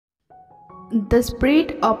The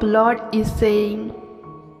Spirit of Lord is saying,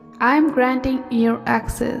 I am granting you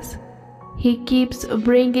access. He keeps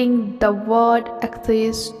bringing the word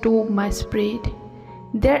access to my spirit.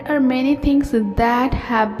 There are many things that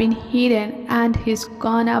have been hidden and He's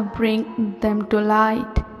gonna bring them to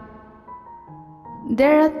light.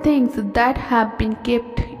 There are things that have been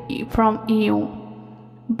kept from you,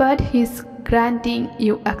 but He's granting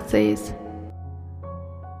you access.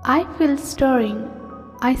 I feel stirring.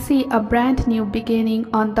 I see a brand new beginning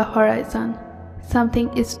on the horizon.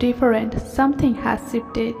 Something is different, something has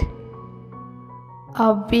shifted.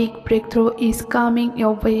 A big breakthrough is coming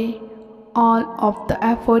your way. All of the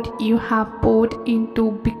effort you have put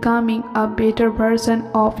into becoming a better version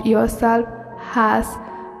of yourself has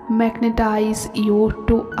magnetized you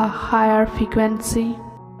to a higher frequency.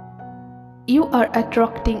 You are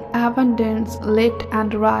attracting abundance left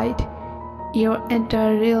and right. Your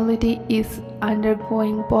entire reality is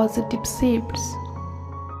undergoing positive shifts.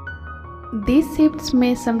 These shifts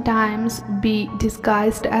may sometimes be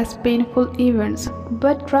disguised as painful events,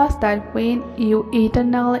 but trust that when you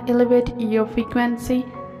eternally elevate your frequency,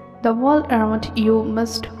 the world around you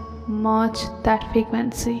must match that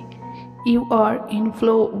frequency. You are in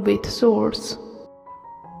flow with Source.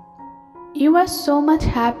 You are so much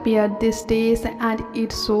happier these days, and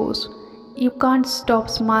it shows. You can't stop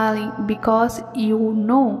smiling because you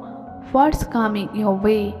know what's coming your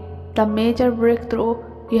way, the major breakthrough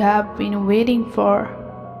you have been waiting for.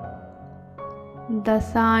 The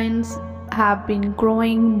signs have been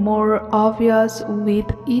growing more obvious with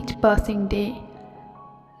each passing day.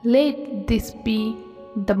 Let this be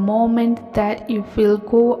the moment that you will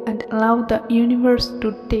go and allow the universe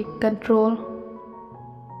to take control.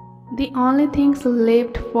 The only things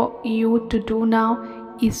left for you to do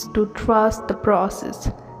now is to trust the process.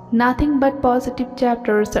 Nothing but positive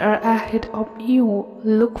chapters are ahead of you.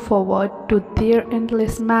 Look forward to their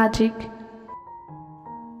endless magic.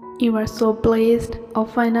 You are so blessed. A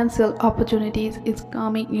financial opportunities is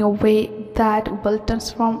coming your way that will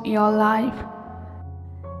transform your life.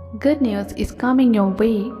 Good news is coming your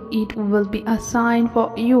way. It will be a sign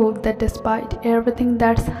for you that despite everything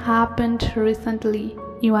that's happened recently,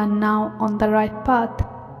 you are now on the right path.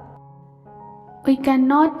 We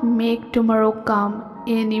cannot make tomorrow come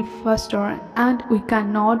any faster, and we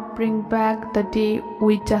cannot bring back the day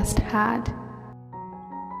we just had.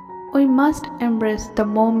 We must embrace the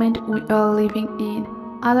moment we are living in,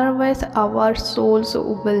 otherwise our souls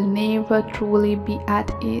will never truly be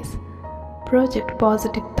at ease. Project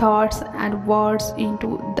positive thoughts and words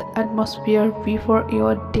into the atmosphere before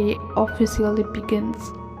your day officially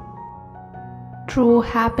begins. True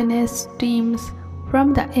happiness stems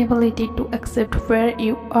from the ability to accept where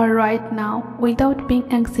you are right now without being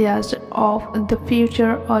anxious of the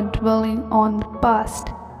future or dwelling on the past.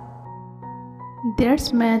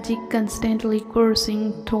 There's magic constantly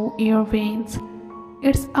coursing through your veins.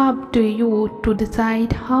 It's up to you to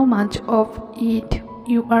decide how much of it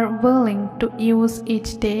you are willing to use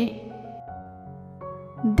each day.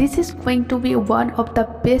 This is going to be one of the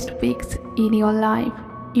best weeks in your life.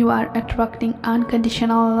 You are attracting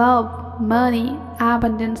unconditional love, money,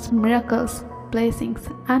 abundance, miracles, blessings,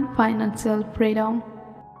 and financial freedom.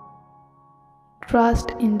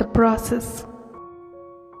 Trust in the process.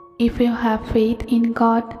 If you have faith in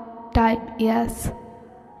God, type yes.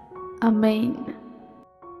 Amen.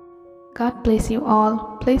 God bless you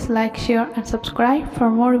all. Please like, share, and subscribe for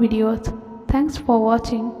more videos. Thanks for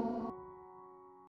watching.